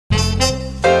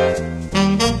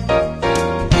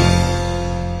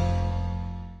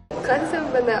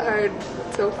hard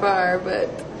so far, but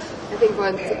I think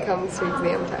once it comes to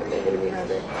exam time, they're going to be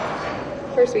harder.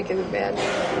 First week isn't bad.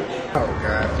 Oh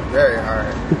God, very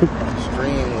hard.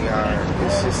 Extremely hard.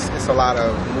 It's a lot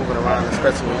of moving around,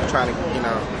 especially when you're trying to,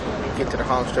 get to the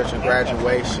home stretch of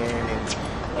graduation,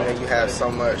 and you have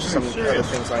some other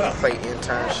things on your plate,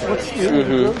 internships,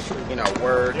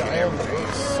 work and everything.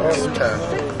 It's tough.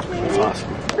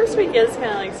 Awesome. First week is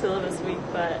kind of like syllabus week,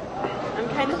 but I'm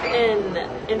kind of in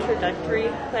introductory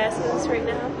classes right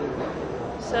now,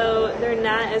 so they're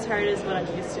not as hard as what I'm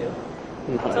used to.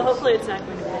 Nice. So hopefully it's not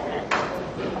going to be bad.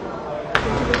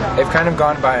 They've kind of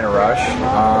gone by in a rush.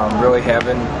 Really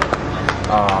haven't,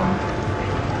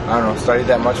 studied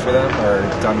that much for them or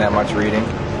done that much reading.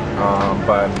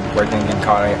 But we're going to get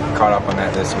caught up on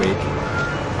that this week.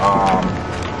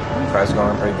 Class is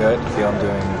going pretty good. Feel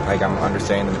I'm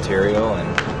understanding the material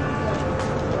and.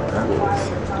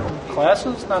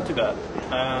 Classes, not too bad.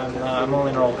 And I'm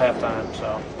only enrolled half-time,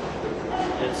 so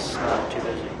it's not too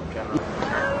busy in general.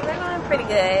 They're going pretty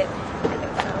good.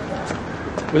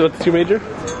 What's your major?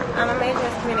 I'm a major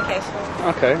in communications.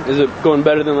 Okay. Is it going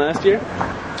better than last year?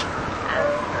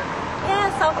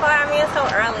 Yeah, so far. I mean, it's so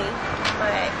early,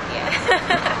 but yeah.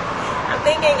 I'm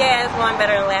thinking, it's going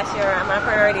better than last year. My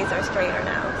priorities are straighter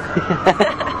now.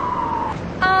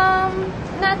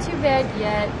 Not too bad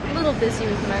yet. A little busy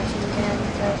with marching band,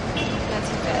 but not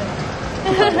too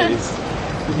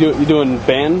bad. You doing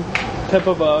band type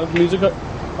of music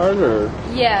art, or?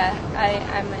 Yeah,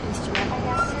 I'm an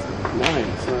instrumentalist.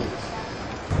 Nice.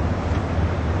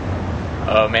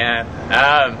 Oh man,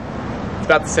 it's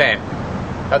about the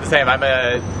same. I'm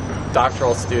a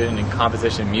doctoral student in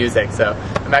composition music, so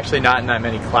I'm actually not in that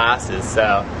many classes.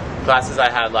 So classes I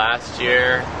had last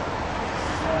year,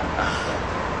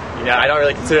 I don't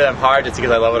really consider them hard just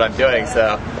because I love what I'm doing.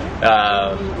 So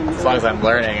as long as I'm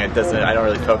learning, I don't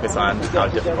really focus on how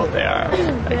difficult they are,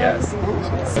 I guess.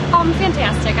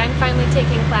 Fantastic. I'm finally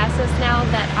taking classes now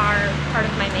that are part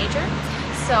of my major,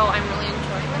 so I'm really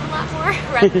enjoying them a lot more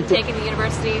rather than taking the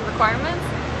university requirements.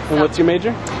 And what's your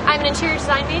major? I'm an interior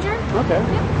design major. Okay.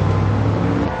 Yep.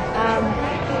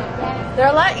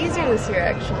 They're a lot easier this year,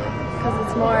 actually, because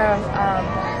it's more of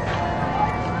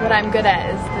what I'm good at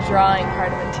is the drawing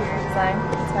part of interior design.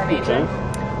 It's my major. Okay.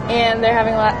 And they're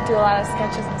having do a lot of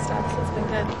sketches and stuff, so it's been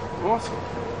good. Awesome.